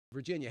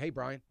Virginia. Hey,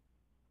 Brian.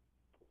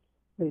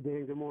 Hey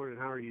Dan, good morning.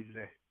 How are you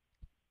today?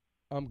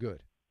 I'm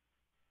good.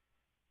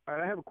 All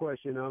right, I have a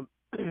question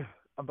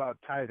about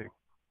tithing.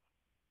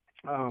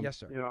 Yes,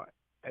 sir.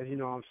 As you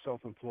know, I'm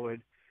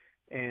self-employed,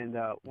 and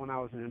when I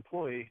was an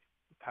employee,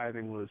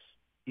 tithing was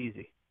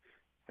easy.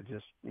 I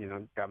just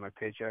got my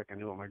paycheck. I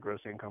knew what my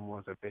gross income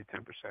was. I paid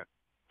 10%.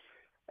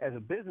 As a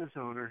business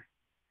owner,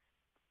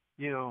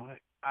 you know,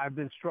 I've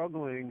been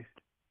struggling.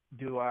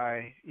 Do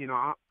I,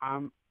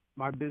 I'm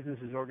my business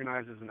is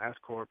organized as an S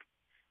corp,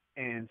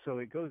 and so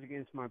it goes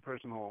against my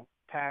personal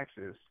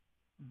taxes,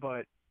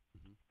 but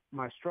Mhm.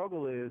 my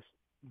struggle is,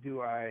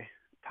 do I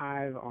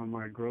tithe on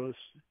my gross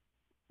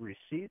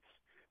receipts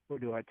or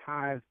do I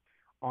tithe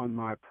on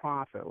my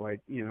profit?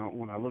 Like,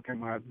 when I look at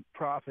my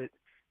profit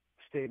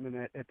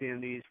statement at the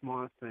end of each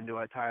month, then do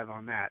I tithe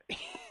on that?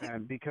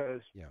 And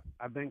because Yeah.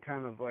 I've been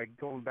kind of like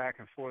going back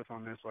and forth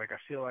on this, like I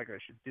feel like I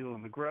should do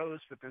on the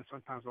gross, but then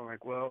sometimes I'm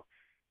like, well,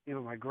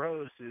 my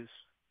gross is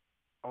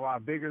a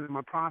lot bigger than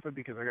my profit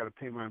because I got to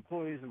pay my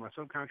employees and my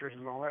subcontractors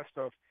and all that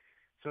stuff.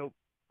 So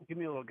give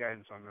me a little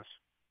guidance on this.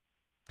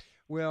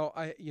 Well,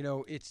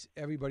 it's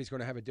everybody's going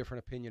to have a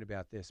different opinion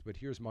about this, but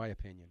here's my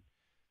opinion.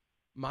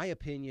 My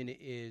opinion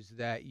is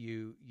that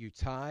you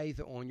tithe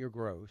on your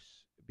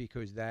gross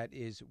because that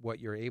is what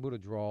you're able to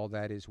draw.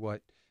 That is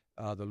what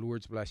the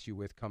Lord's blessed you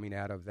with coming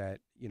out of that.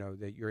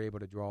 That you're able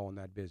to draw on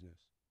that business.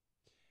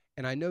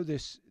 And I know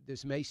this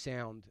may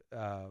sound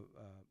a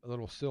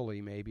little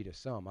silly, maybe to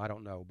some. I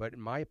don't know, but in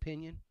my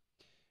opinion,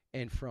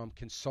 and from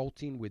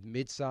consulting with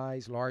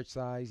mid-size, large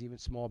size, even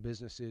small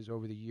businesses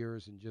over the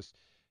years, and just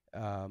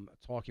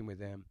talking with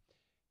them,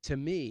 to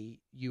me,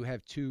 you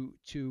have two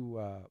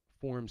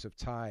forms of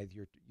tithe.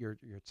 Your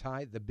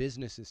tithe, the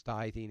business is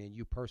tithing, and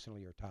you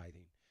personally are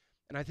tithing.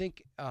 And I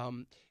think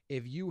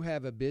if you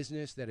have a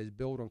business that is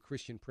built on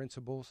Christian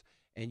principles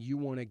and you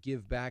want to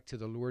give back to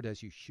the Lord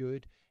as you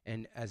should,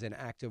 and as an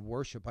act of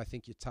worship, I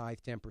think you tithe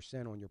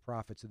 10% on your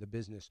profits of the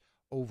business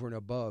over and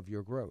above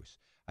your gross.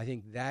 I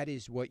think that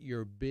is what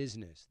your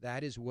business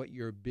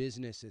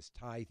is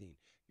tithing.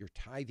 You're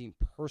tithing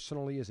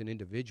personally as an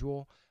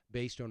individual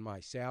based on my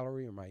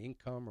salary or my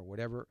income or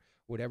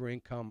whatever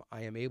income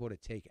I am able to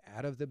take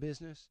out of the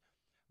business.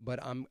 But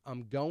I'm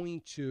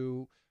going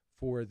to,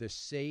 for the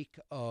sake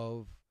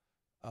of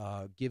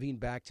giving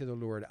back to the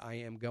Lord, I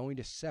am going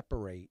to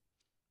separate,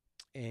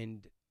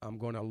 and I'm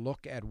going to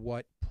look at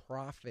what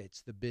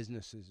profits the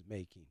business is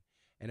making.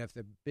 And if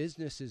the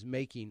business is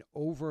making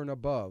over and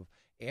above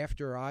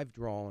after I've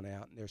drawn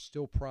out and there's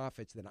still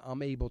profits that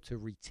I'm able to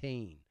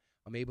retain,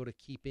 I'm able to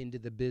keep into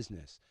the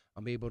business,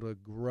 I'm able to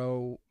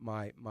grow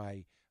my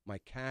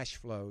cash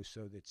flow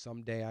so that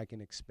someday I can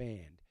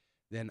expand,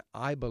 then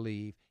I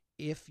believe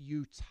if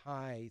you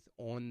tithe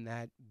on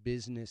that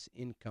business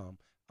income,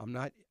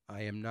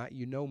 I am not,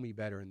 you know me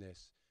better in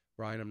this,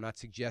 Brian. I'm not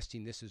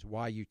suggesting this is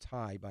why you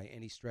tithe by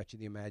any stretch of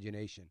the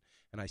imagination.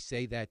 And I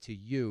say that to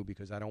you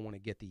because I don't want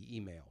to get the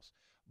emails.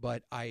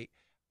 But I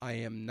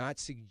am not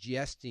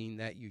suggesting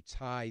that you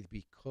tithe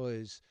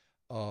because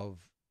of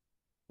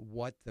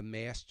what the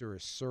master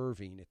is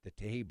serving at the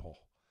table,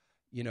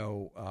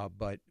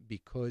 but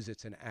because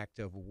it's an act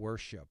of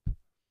worship,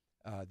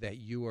 that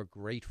you are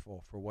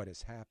grateful for what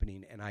is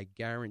happening. And I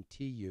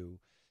guarantee you,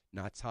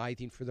 not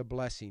tithing for the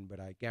blessing, but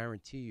I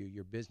guarantee you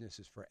your business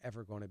is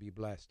forever going to be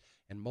blessed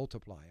and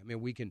multiply. I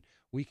mean,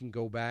 we can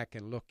go back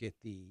and look at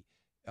the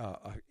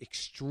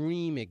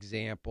extreme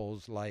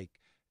examples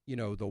like, the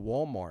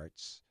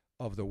Walmarts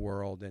of the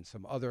world and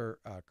some other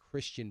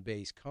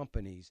Christian-based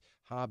companies,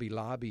 Hobby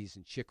Lobbies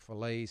and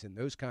Chick-fil-A's and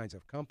those kinds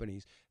of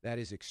companies. That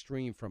is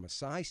extreme from a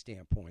size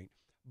standpoint,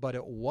 but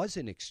it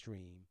wasn't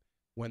extreme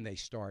when they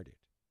started.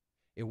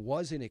 It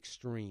wasn't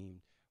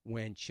extreme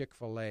when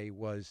Chick-fil-A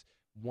was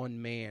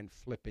one man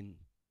flipping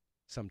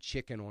some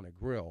chicken on a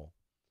grill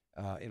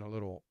in a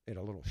little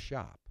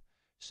shop.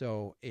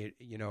 So it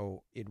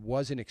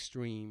wasn't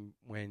extreme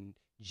when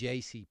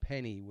J.C.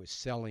 Penney was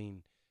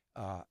selling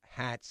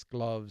hats,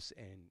 gloves,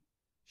 and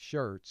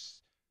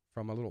shirts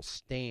from a little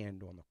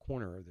stand on the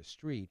corner of the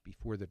street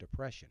before the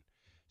Depression.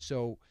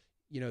 So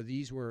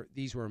these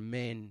were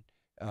men.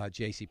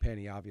 J.C.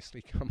 Penney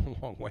obviously come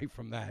a long way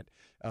from that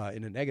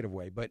in a negative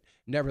way, but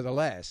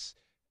nevertheless,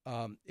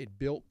 it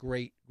built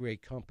great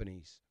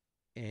companies,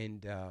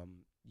 and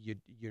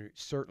you're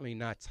certainly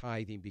not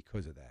tithing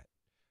because of that.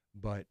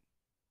 But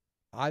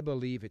I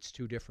believe it's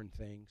two different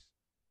things,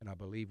 and I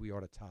believe we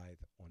ought to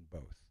tithe on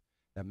both.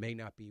 That may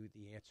not be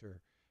the answer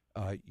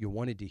you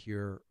wanted to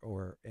hear,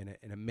 and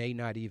it may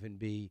not even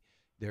be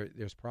there.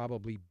 There's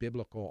probably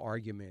biblical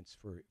arguments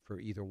for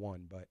either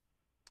one, but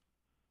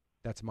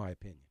that's my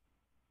opinion.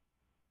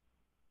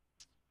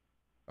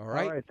 All All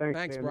right. right, thanks,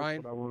 Thanks, Dan. That's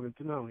what Brian. I wanted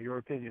to know. Your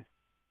opinion.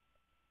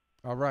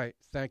 All right.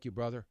 Thank you,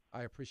 brother.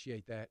 I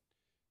appreciate that.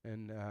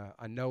 And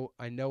I know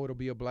it'll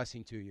be a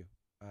blessing to you.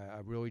 I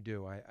really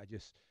do.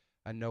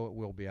 I know it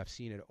will be. I've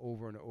seen it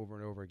over and over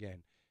and over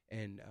again.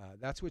 And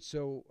that's what's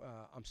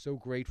I'm so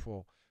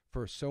grateful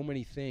for so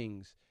many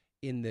things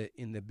in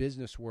the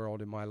business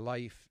world, in my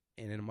life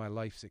and in my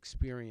life's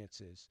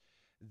experiences,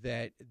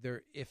 that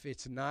there, if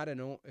it's not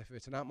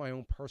my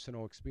own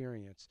personal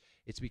experience,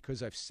 it's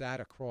because I've sat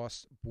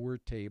across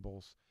board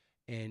tables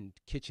and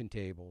kitchen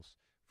tables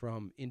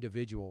from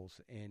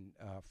individuals and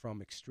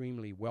from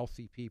extremely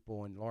wealthy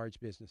people and large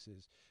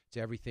businesses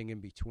to everything in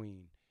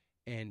between,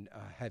 and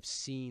have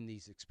seen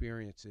these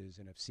experiences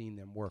and have seen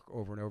them work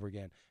over and over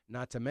again.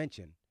 Not to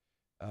mention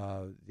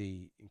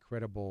the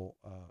incredible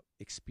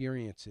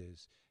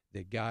experiences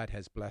that God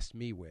has blessed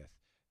me with,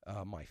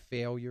 my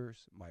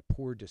failures, my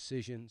poor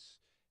decisions,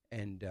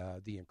 and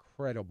the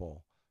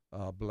incredible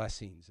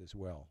blessings as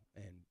well.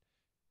 And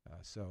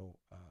so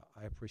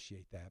I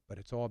appreciate that. But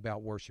it's all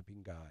about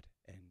worshiping God.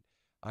 And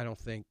I don't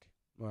think,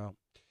 well,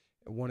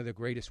 one of the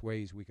greatest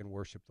ways we can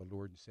worship the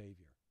Lord and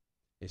Savior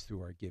is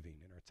through our giving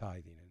and our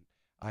tithing.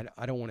 And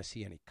I don't want to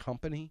see any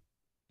company,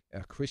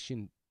 a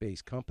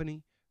Christian-based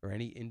company, or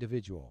any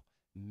individual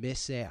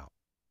miss out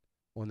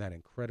on that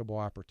incredible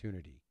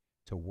opportunity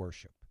to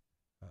worship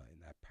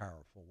in that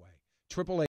powerful way. 888